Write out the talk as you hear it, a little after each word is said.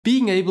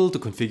Being able to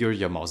configure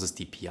your mouse's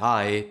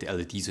DPI, the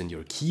LEDs on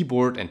your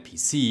keyboard and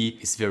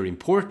PC, is very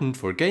important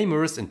for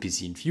gamers and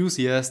PC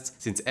enthusiasts,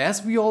 since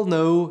as we all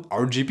know,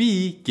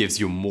 RGB gives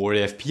you more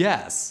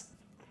FPS.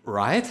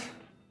 Right?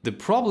 The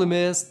problem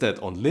is that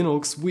on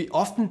Linux we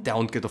often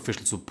don't get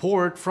official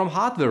support from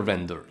hardware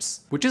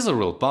vendors, which is a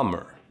real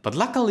bummer. But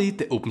luckily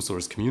the open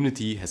source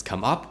community has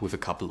come up with a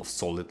couple of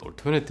solid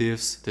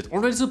alternatives that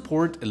already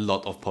support a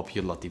lot of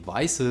popular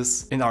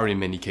devices and are in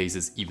many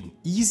cases even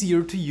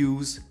easier to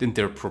use than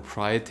their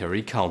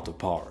proprietary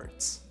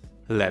counterparts.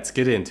 Let's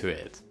get into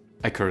it.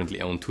 I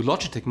currently own two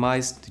Logitech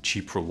mice, the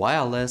G Pro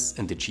Wireless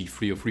and the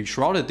G303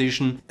 Shroud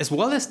Edition, as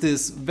well as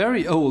this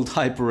very old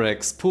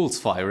HyperX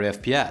Pulsefire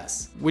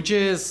FPS, which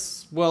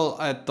is, well,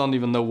 I don't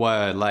even know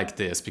why I like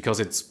this, because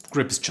its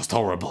grip is just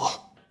horrible.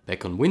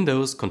 Back on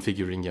Windows,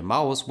 configuring your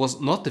mouse was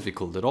not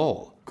difficult at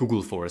all.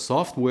 Google for a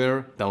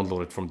software,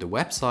 download it from the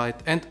website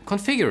and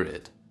configure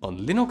it.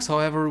 On Linux,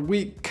 however,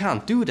 we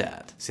can't do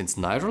that, since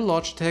neither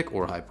Logitech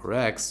or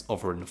HyperX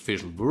offer an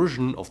official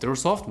version of their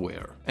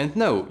software. And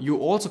no, you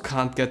also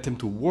can't get them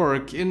to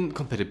work in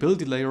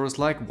compatibility layers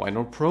like Wine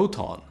or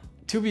Proton.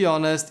 To be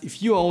honest,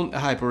 if you own a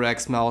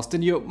HyperX mouse,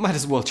 then you might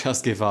as well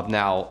just give up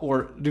now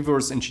or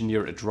reverse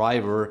engineer a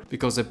driver,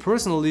 because I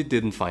personally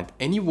didn't find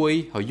any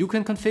way how you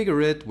can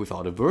configure it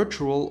without a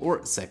virtual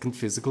or second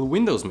physical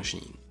Windows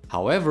machine.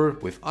 However,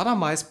 with other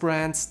mice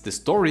brands, the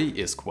story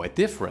is quite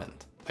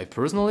different. I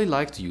personally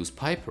like to use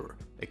Piper,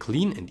 a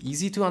clean and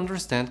easy to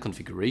understand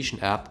configuration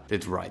app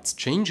that writes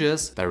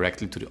changes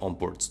directly to the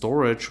onboard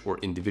storage or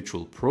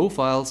individual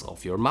profiles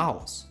of your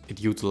mouse.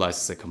 It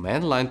utilizes a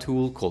command line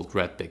tool called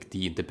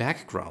redbackd in the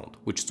background,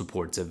 which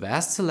supports a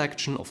vast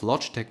selection of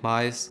Logitech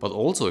mice, but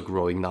also a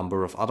growing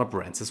number of other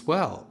brands as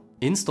well.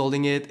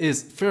 Installing it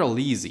is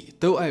fairly easy,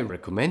 though I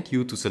recommend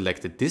you to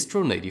select the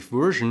distro native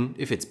version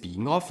if it's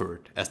being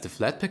offered, as the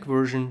Flatpak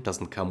version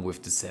doesn't come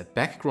with the said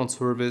background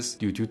service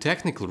due to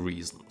technical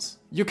reasons.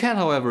 You can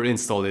however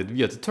install it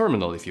via the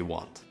terminal if you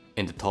want.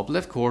 In the top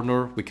left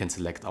corner we can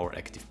select our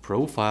active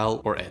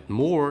profile or add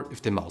more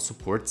if the mouse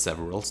supports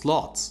several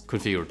slots,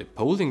 configure the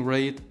polling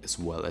rate as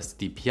well as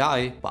the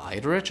DPI by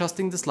either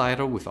adjusting the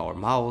slider with our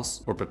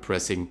mouse or by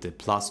pressing the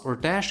plus or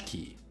dash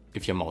key.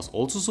 If your mouse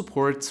also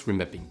supports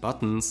remapping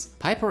buttons,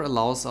 Piper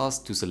allows us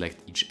to select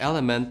each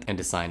element and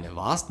assign a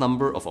vast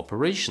number of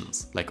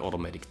operations, like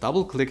automatic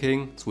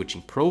double-clicking,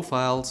 switching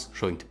profiles,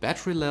 showing the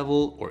battery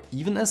level, or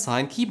even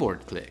assign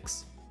keyboard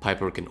clicks.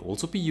 Piper can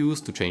also be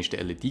used to change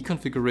the LED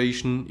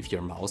configuration if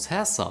your mouse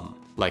has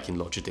some. Like in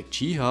Logitech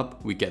G Hub,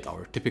 we get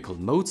our typical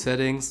mode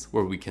settings,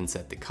 where we can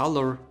set the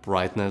color,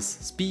 brightness,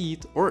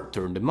 speed, or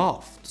turn them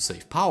off to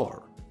save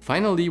power.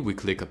 Finally, we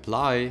click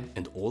apply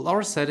and all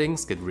our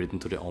settings get written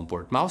to the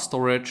onboard mouse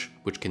storage,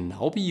 which can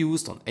now be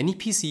used on any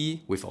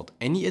PC without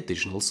any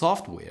additional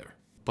software.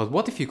 But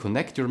what if you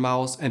connect your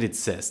mouse and it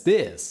says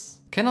this?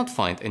 Cannot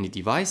find any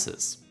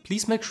devices.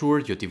 Please make sure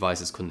your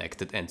device is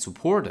connected and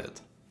supported.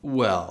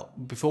 Well,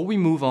 before we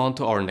move on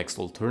to our next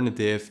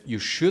alternative, you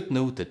should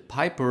note that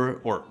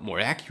Piper, or more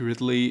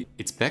accurately,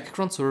 its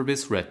background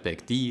service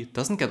redbackd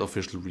doesn't get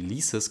official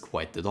releases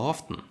quite that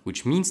often,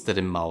 which means that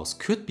a mouse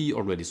could be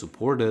already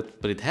supported,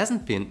 but it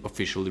hasn't been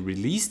officially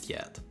released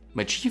yet.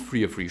 My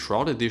G303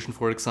 Shroud Edition,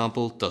 for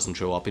example, doesn't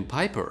show up in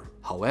Piper.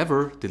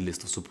 However, the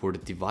list of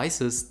supported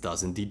devices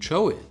does indeed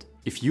show it.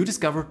 If you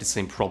discovered the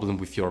same problem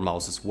with your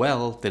mouse as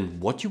well, then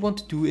what you want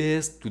to do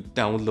is to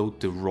download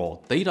the raw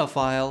data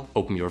file,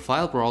 open your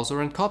file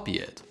browser and copy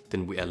it.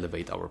 Then we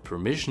elevate our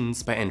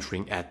permissions by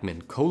entering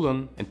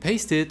admin : and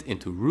paste it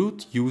into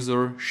root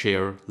user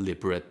share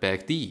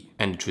libredbackd,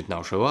 and it should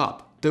now show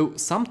up. Though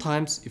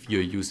sometimes if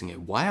you're using a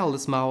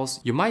wireless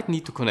mouse, you might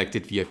need to connect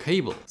it via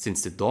cable,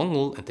 since the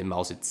dongle and the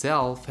mouse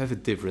itself have a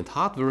different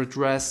hardware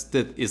address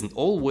that isn't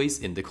always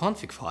in the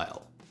config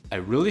file. I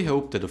really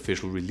hope that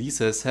official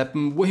releases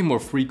happen way more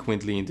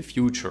frequently in the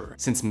future,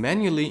 since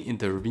manually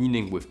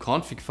intervening with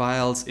config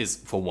files is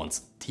for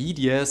once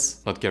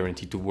tedious, not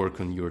guaranteed to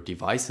work on your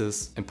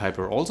devices, and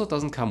Piper also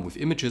doesn't come with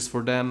images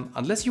for them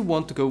unless you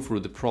want to go through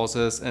the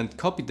process and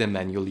copy them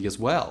manually as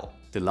well.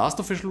 The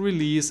last official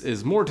release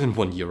is more than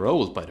 1 year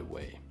old, by the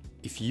way.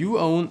 If you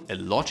own a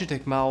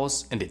Logitech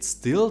mouse and it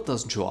still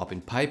doesn't show up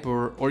in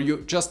Piper, or you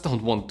just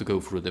don't want to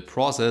go through the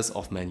process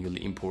of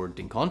manually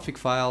importing config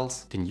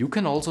files, then you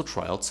can also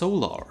try out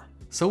Solaar.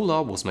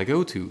 Solaar was my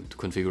go-to to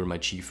configure my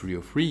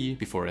G303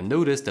 before I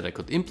noticed that I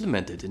could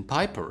implement it in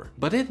Piper,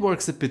 but it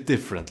works a bit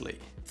differently.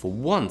 For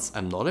once,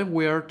 I'm not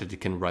aware that it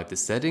can write the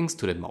settings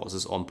to the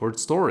mouse's onboard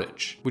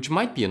storage, which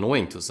might be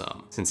annoying to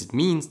some, since it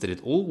means that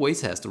it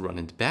always has to run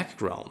in the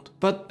background.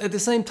 But at the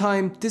same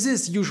time, this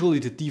is usually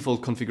the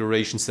default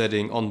configuration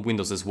setting on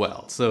Windows as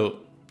well, so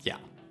yeah.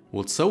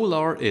 What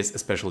Solaar is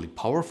especially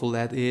powerful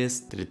at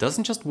is that it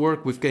doesn't just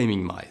work with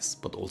gaming mice,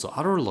 but also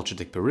other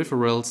Logitech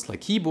peripherals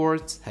like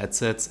keyboards,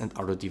 headsets and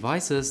other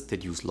devices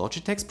that use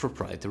Logitech's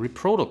proprietary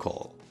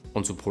protocol.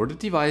 On supported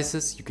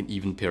devices, you can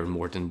even pair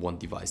more than one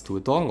device to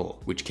a dongle,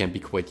 which can be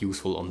quite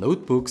useful on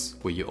notebooks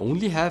where you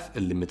only have a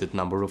limited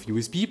number of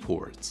USB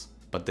ports.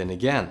 But then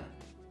again,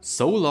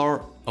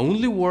 Solaar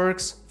only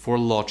works for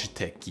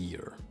Logitech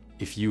gear.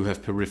 If you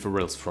have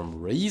peripherals from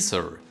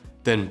Razer,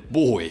 then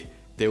boy,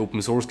 the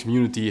open source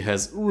community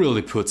has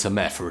really put some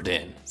effort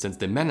in, since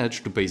they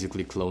managed to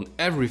basically clone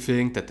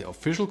everything that the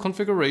official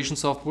configuration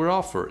software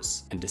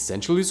offers, and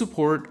essentially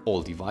support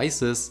all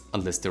devices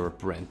unless they are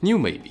brand new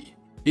maybe.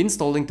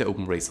 Installing the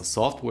OpenRazer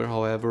software,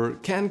 however,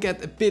 can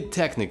get a bit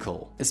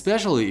technical,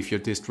 especially if your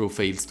distro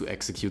fails to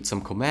execute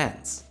some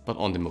commands. But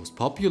on the most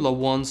popular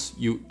ones,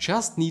 you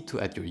just need to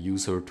add your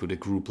user to the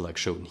group like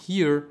shown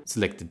here,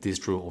 select the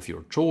distro of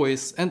your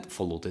choice and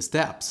follow the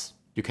steps.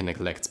 You can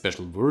neglect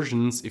special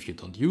versions if you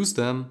don't use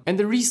them, and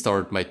a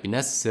restart might be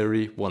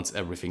necessary once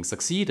everything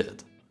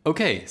succeeded.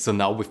 Okay, so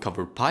now we've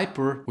covered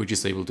Piper, which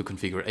is able to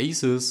configure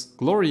Asus,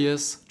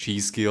 Glorious,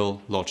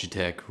 G-Skill,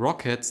 Logitech,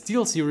 Rocket,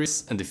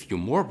 SteelSeries and a few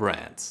more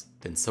brands.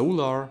 Then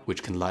Solaar,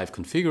 which can live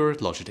configure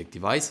Logitech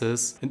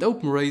devices, and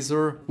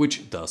OpenRazer,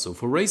 which does so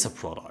for Razer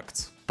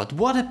products. But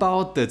what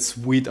about that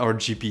sweet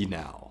RGB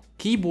now?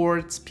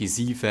 Keyboards,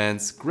 PC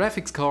fans,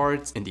 graphics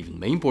cards and even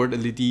mainboard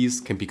LEDs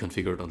can be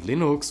configured on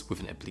Linux with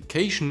an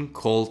application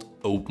called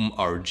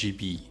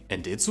openrgb,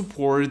 and it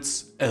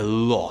supports a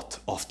lot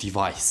of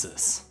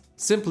devices.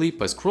 Simply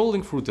by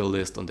scrolling through the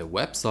list on their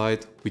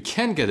website, we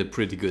can get a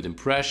pretty good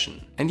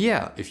impression. And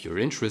yeah, if you're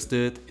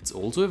interested, it's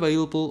also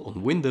available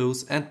on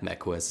Windows and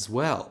macOS as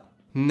well.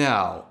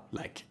 Now,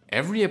 like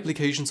every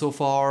application so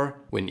far,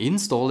 when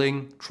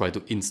installing, try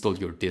to install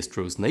your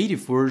distro's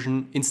native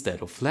version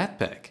instead of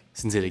Flatpak,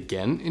 since it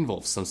again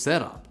involves some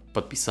setup.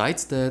 But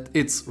besides that,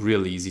 it's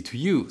really easy to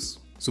use.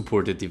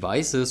 Supported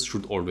devices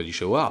should already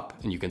show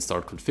up and you can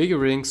start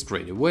configuring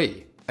straight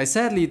away. I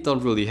sadly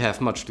don't really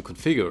have much to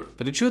configure,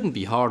 but it shouldn't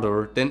be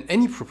harder than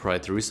any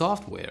proprietary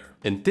software.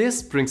 And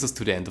this brings us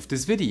to the end of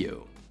this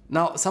video.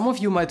 Now, some of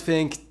you might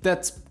think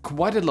that's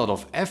quite a lot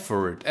of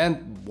effort,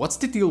 and what's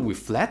the deal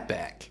with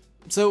Flatpak?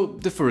 So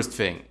the first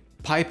thing,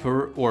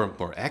 Piper, or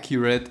more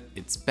accurate,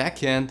 its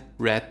backend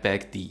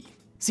Ratpak-D.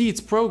 See,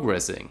 it's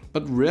progressing,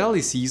 but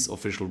rarely sees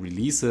official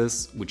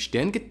releases, which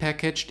then get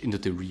packaged into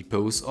the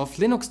repos of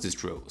Linux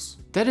distros.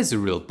 That is a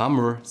real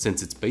bummer,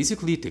 since it's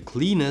basically the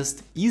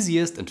cleanest,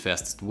 easiest and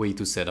fastest way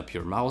to set up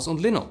your mouse on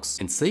Linux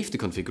and save the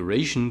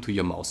configuration to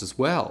your mouse as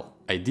well.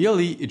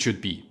 Ideally, it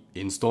should be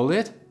install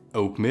it,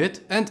 open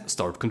it and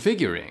start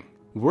configuring.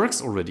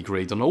 Works already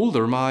great on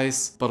older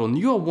mice, but on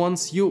newer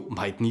ones you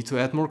might need to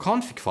add more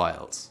config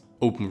files.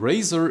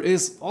 OpenRazer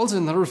is also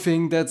another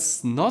thing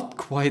that's not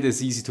quite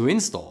as easy to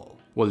install.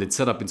 While its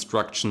setup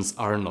instructions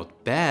are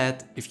not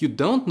bad, if you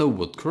don't know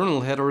what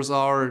kernel headers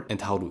are and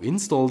how to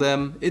install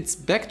them, it's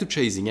back to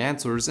chasing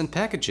answers and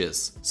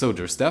packages, so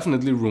there's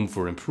definitely room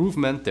for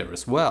improvement there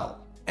as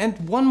well. And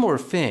one more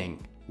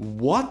thing,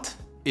 what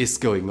is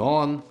going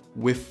on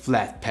with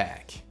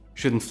Flatpak?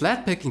 Shouldn't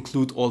Flatpak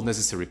include all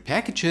necessary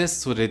packages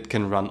so that it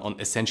can run on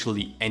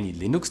essentially any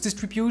Linux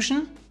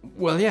distribution?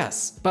 Well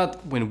yes,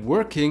 but when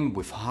working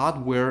with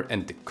hardware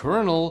and the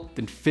kernel,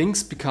 then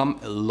things become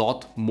a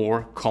lot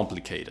more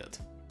complicated.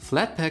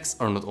 Flatpaks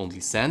are not only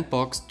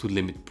sandboxed to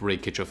limit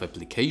breakage of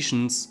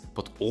applications,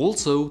 but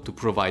also to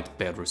provide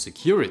better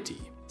security.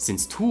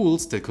 Since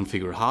tools that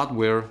configure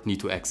hardware need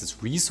to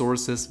access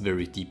resources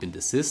very deep in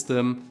the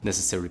system,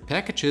 necessary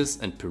packages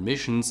and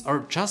permissions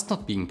are just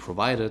not being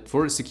provided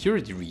for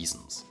security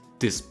reasons.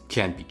 This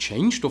can be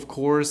changed, of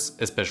course,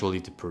 especially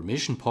the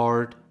permission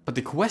part, but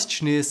the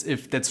question is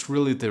if that's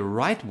really the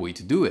right way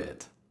to do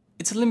it.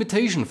 It's a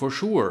limitation for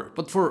sure,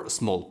 but for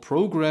small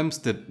programs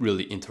that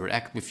really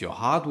interact with your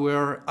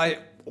hardware, I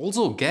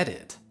also get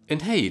it.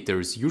 And hey,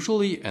 there's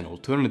usually an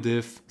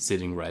alternative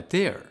sitting right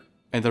there.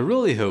 And I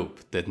really hope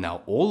that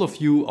now all of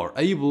you are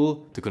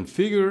able to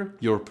configure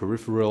your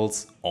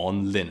peripherals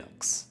on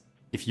Linux.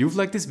 If you've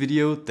liked this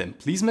video, then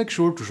please make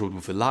sure to show it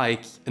with a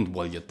like, and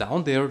while you're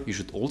down there, you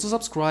should also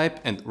subscribe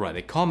and write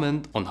a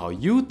comment on how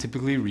you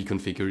typically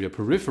reconfigure your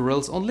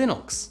peripherals on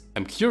Linux.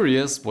 I'm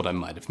curious what I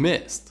might have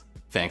missed.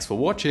 Thanks for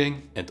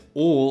watching, and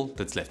all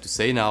that's left to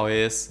say now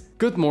is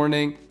good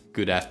morning,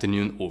 good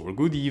afternoon or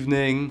good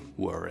evening,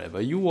 wherever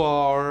you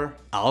are.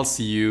 I'll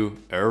see you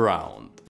around.